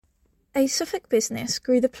A Suffolk business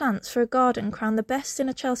grew the plants for a garden crowned the best in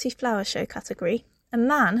a Chelsea Flower Show category. A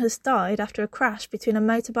man has died after a crash between a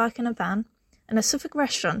motorbike and a van. And a Suffolk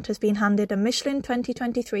restaurant has been handed a Michelin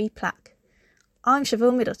 2023 plaque. I'm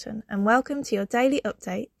Siobhan Middleton, and welcome to your daily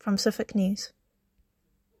update from Suffolk News.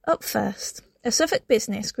 Up first, a Suffolk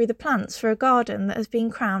business grew the plants for a garden that has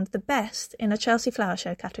been crowned the best in a Chelsea Flower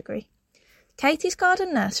Show category. Katie's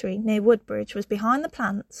Garden Nursery near Woodbridge was behind the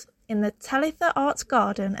plants in the Talitha Arts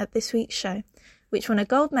Garden at this week's show, which won a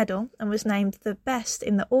gold medal and was named the best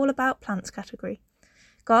in the All About Plants category.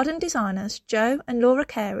 Garden designers Joe and Laura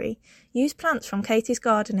Carey used plants from Katie's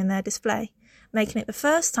garden in their display, making it the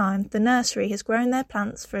first time the nursery has grown their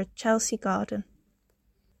plants for a Chelsea garden.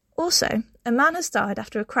 Also, a man has died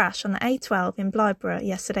after a crash on the A12 in Blythburgh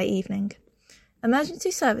yesterday evening. Emergency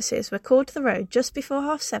services were called to the road just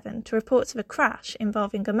before 7:30 to reports of a crash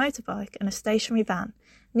involving a motorbike and a stationary van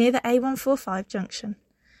near the A145 junction.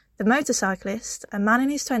 The motorcyclist, a man in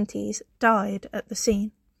his 20s, died at the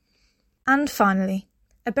scene. And finally,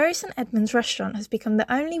 a Bury St Edmunds restaurant has become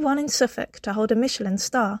the only one in Suffolk to hold a Michelin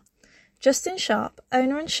star. Justin Sharp,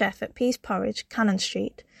 owner and chef at Pease Porridge, Cannon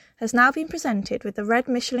Street, has now been presented with the Red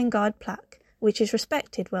Michelin Guide plaque, which is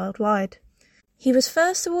respected worldwide. He was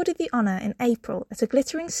first awarded the honour in April at a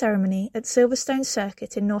glittering ceremony at Silverstone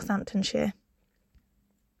Circuit in Northamptonshire.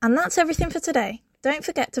 And that's everything for today. Don't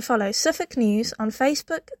forget to follow Suffolk News on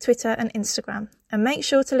Facebook, Twitter and Instagram, and make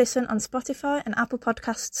sure to listen on Spotify and Apple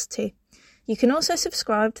Podcasts too. You can also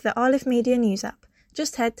subscribe to the Isle of Media news app.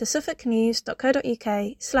 Just head to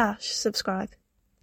suffolknews.co.uk/subscribe.